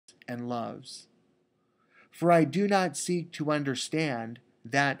and loves. For I do not seek to understand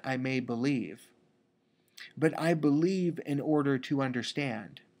that I may believe, but I believe in order to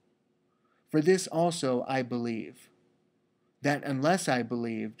understand. For this also I believe, that unless I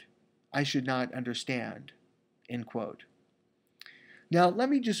believed, I should not understand." End quote. Now, let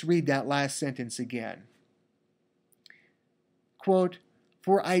me just read that last sentence again. Quote,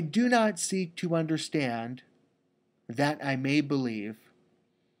 "For I do not seek to understand that I may believe,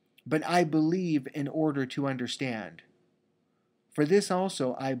 but I believe in order to understand. For this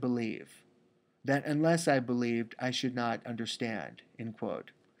also I believe, that unless I believed, I should not understand." End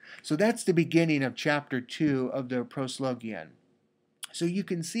quote. So that's the beginning of chapter 2 of the Proslogion. So you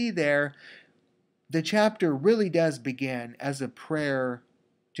can see there, the chapter really does begin as a prayer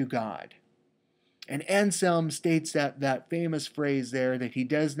to God. And Anselm states that famous phrase there, that he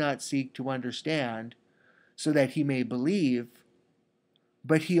does not seek to understand so that he may believe,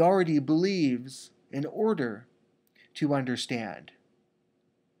 but he already believes in order to understand.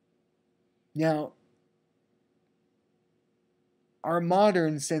 Now, our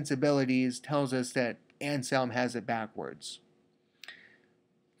modern sensibilities tells us that Anselm has it backwards.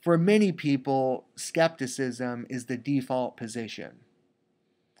 For many people, skepticism is the default position.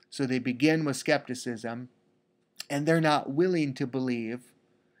 So they begin with skepticism, and they're not willing to believe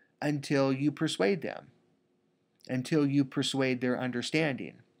until you persuade them, until you persuade their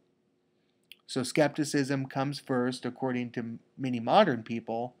understanding. So skepticism comes first, according to many modern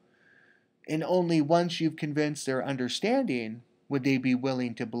people, and only once you've convinced their understanding would they be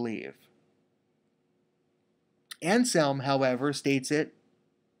willing to believe. Anselm, however, states it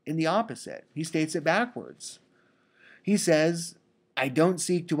in the opposite. He states it backwards. He says, "I don't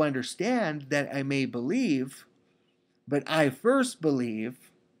seek to understand that I may believe, but I first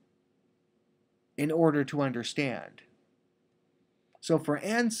believe in order to understand." So for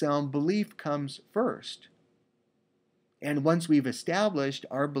Anselm, belief comes first. And once we've established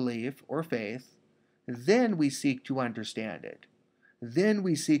our belief or faith, then we seek to understand it. Then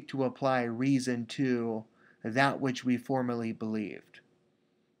we seek to apply reason to that which we formerly believed.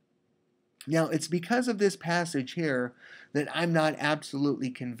 Now, it's because of this passage here that I'm not absolutely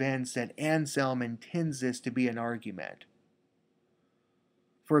convinced that Anselm intends this to be an argument.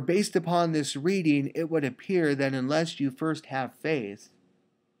 For based upon this reading, it would appear that unless you first have faith,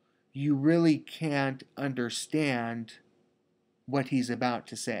 you really can't understand what he's about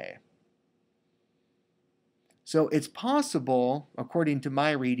to say. So it's possible, according to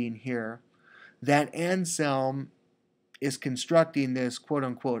my reading here, that Anselm is constructing this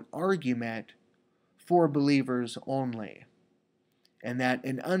quote-unquote argument for believers only, and that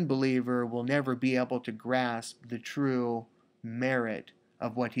an unbeliever will never be able to grasp the true merit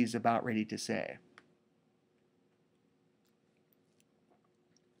of what he's about ready to say.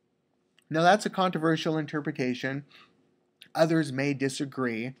 Now, that's a controversial interpretation. Others may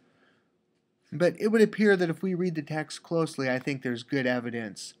disagree, but it would appear that if we read the text closely, I think there's good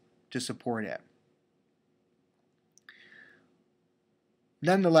evidence to support it.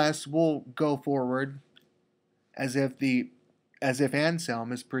 Nonetheless, we'll go forward as if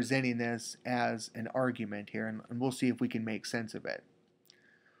Anselm is presenting this as an argument here, and we'll see if we can make sense of it.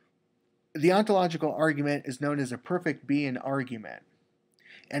 The ontological argument is known as a perfect being argument.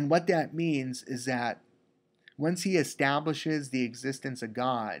 And what that means is that once he establishes the existence of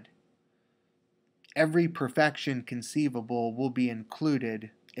God, every perfection conceivable will be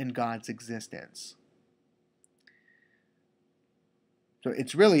included in God's existence. So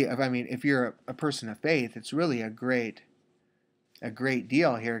it's really, if you're a person of faith, it's really a great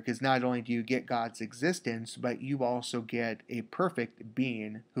deal here, because not only do you get God's existence, but you also get a perfect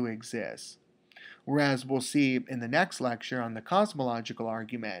being who exists. Whereas we'll see in the next lecture on the cosmological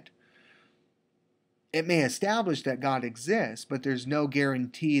argument, it may establish that God exists, but there's no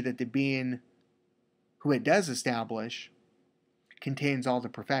guarantee that the being who it does establish contains all the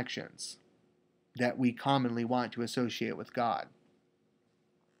perfections that we commonly want to associate with God.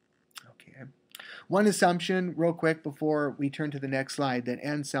 Okay. One assumption, real quick before we turn to the next slide, that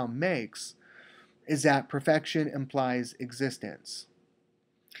Anselm makes is that perfection implies existence,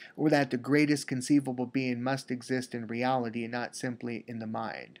 or that the greatest conceivable being must exist in reality and not simply in the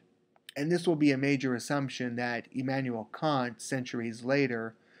mind. And this will be a major assumption that Immanuel Kant, centuries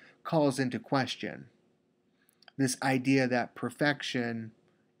later, calls into question. This idea that perfection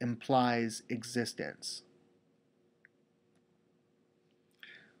implies existence.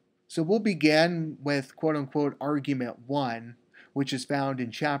 So we'll begin with quote-unquote argument 1, which is found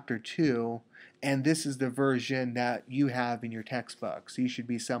in chapter 2, and this is the version that you have in your textbook, so you should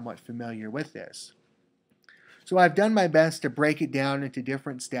be somewhat familiar with this. So I've done my best to break it down into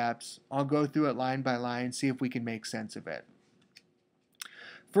different steps. I'll go through it line by line, see if we can make sense of it.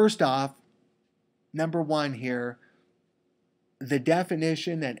 First off, number one here, the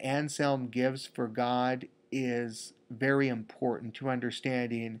definition that Anselm gives for God is very important to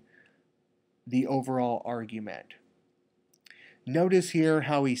understanding the overall argument. Notice here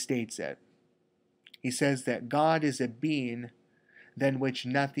how he states it. He says that God is a being than which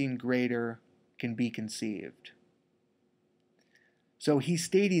nothing greater can be conceived. So he's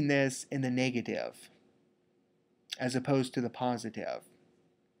stating this in the negative as opposed to the positive.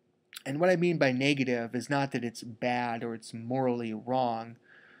 And what I mean by negative is not that it's bad or it's morally wrong,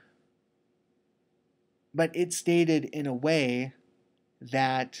 but it's stated in a way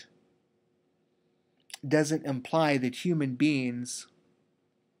that doesn't imply that human beings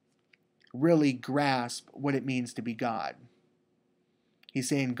really grasp what it means to be God. He's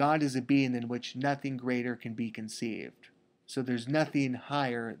saying God is a being in which nothing greater can be conceived. So there's nothing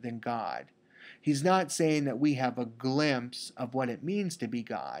higher than God. He's not saying that we have a glimpse of what it means to be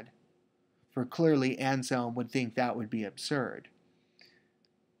God, for clearly Anselm would think that would be absurd.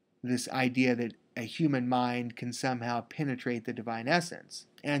 This idea that a human mind can somehow penetrate the divine essence.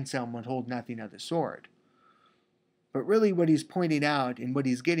 Anselm would hold nothing of the sort. But really what he's pointing out and what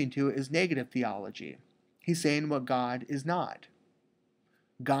he's getting to is negative theology. He's saying what God is not.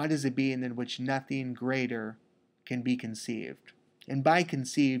 God is a being in which nothing greater can be conceived. And by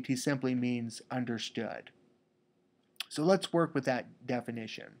conceived, he simply means understood. So let's work with that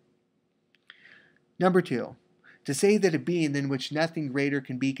definition. Number two, to say that a being in which nothing greater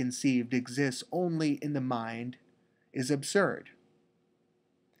can be conceived exists only in the mind is absurd.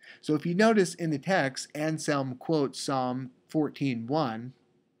 So if you notice in the text, Anselm quotes Psalm 14:1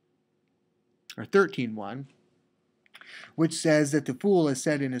 or 13:1, which says that the fool has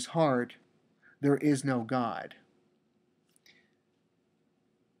said in his heart, there is no God.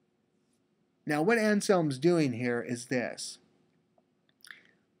 Now what Anselm's doing here is this.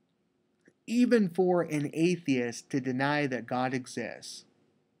 Even for an atheist to deny that God exists,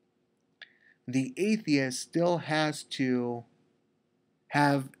 the atheist still has to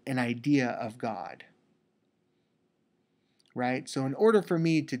have an idea of God. Right? So in order for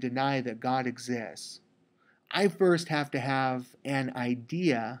me to deny that God exists, I first have to have an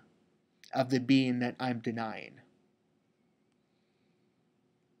idea of the being that I'm denying.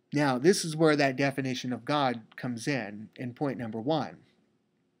 Now, this is where that definition of God comes in point number one.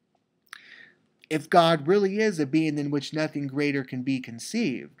 If God really is a being in which nothing greater can be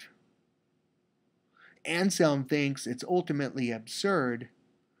conceived, Anselm thinks it's ultimately absurd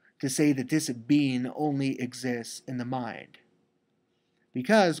to say that this being only exists in the mind.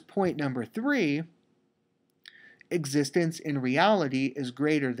 Because point number three, existence in reality is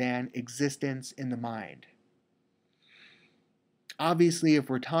greater than existence in the mind. Obviously, if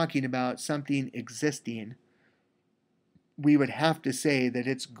we're talking about something existing, we would have to say that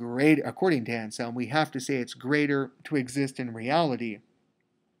it's greater, according to Anselm, we have to say it's greater to exist in reality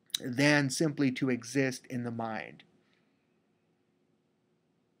than simply to exist in the mind.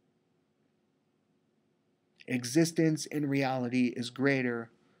 Existence in reality is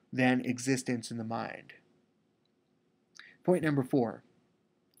greater than existence in the mind. Point number four,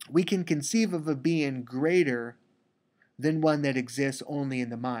 we can conceive of a being greater than one that exists only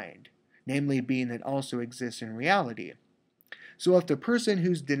in the mind, namely a being that also exists in reality. So if the person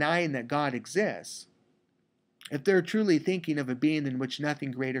who's denying that God exists, if they're truly thinking of a being in which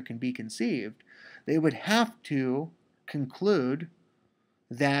nothing greater can be conceived, they would have to conclude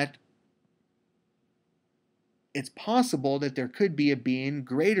that it's possible that there could be a being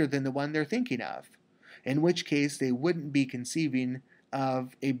greater than the one they're thinking of, in which case they wouldn't be conceiving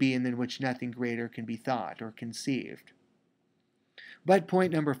of a being in which nothing greater can be thought or conceived. But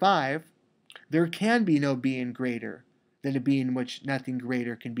point number five, there can be no being greater than a being in which nothing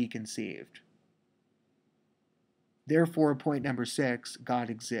greater can be conceived. Therefore, point number six, God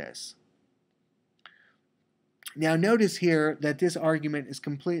exists. Now notice here that this argument is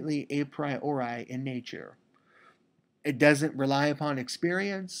completely a priori in nature. It doesn't rely upon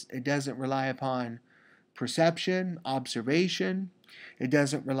experience. It doesn't rely upon perception, observation. It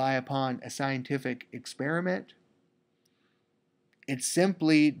doesn't rely upon a scientific experiment. It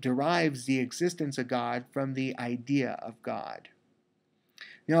simply derives the existence of God from the idea of God.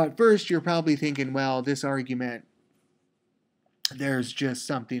 Now, at first, you're probably thinking, well, this argument, there's just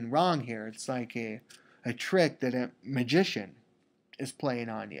something wrong here. It's like a trick that a magician is playing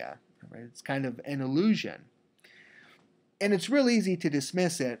on you. Right? It's kind of an illusion. And it's real easy to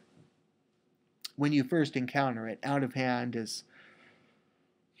dismiss it when you first encounter it. Out of hand is,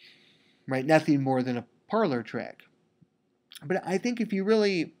 right, nothing more than a parlor trick. But I think if you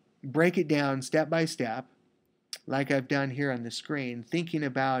really break it down step by step, like I've done here on the screen, thinking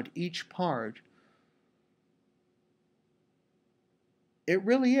about each part, it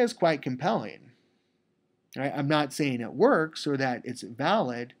really is quite compelling. I'm not saying it works or that it's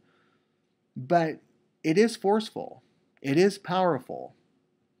valid, but it is forceful. It is powerful.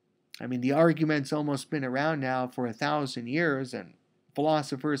 I mean, the argument's almost been around now for 1,000 years, and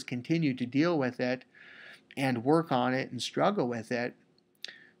philosophers continue to deal with it and work on it and struggle with it.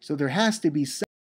 So there has to be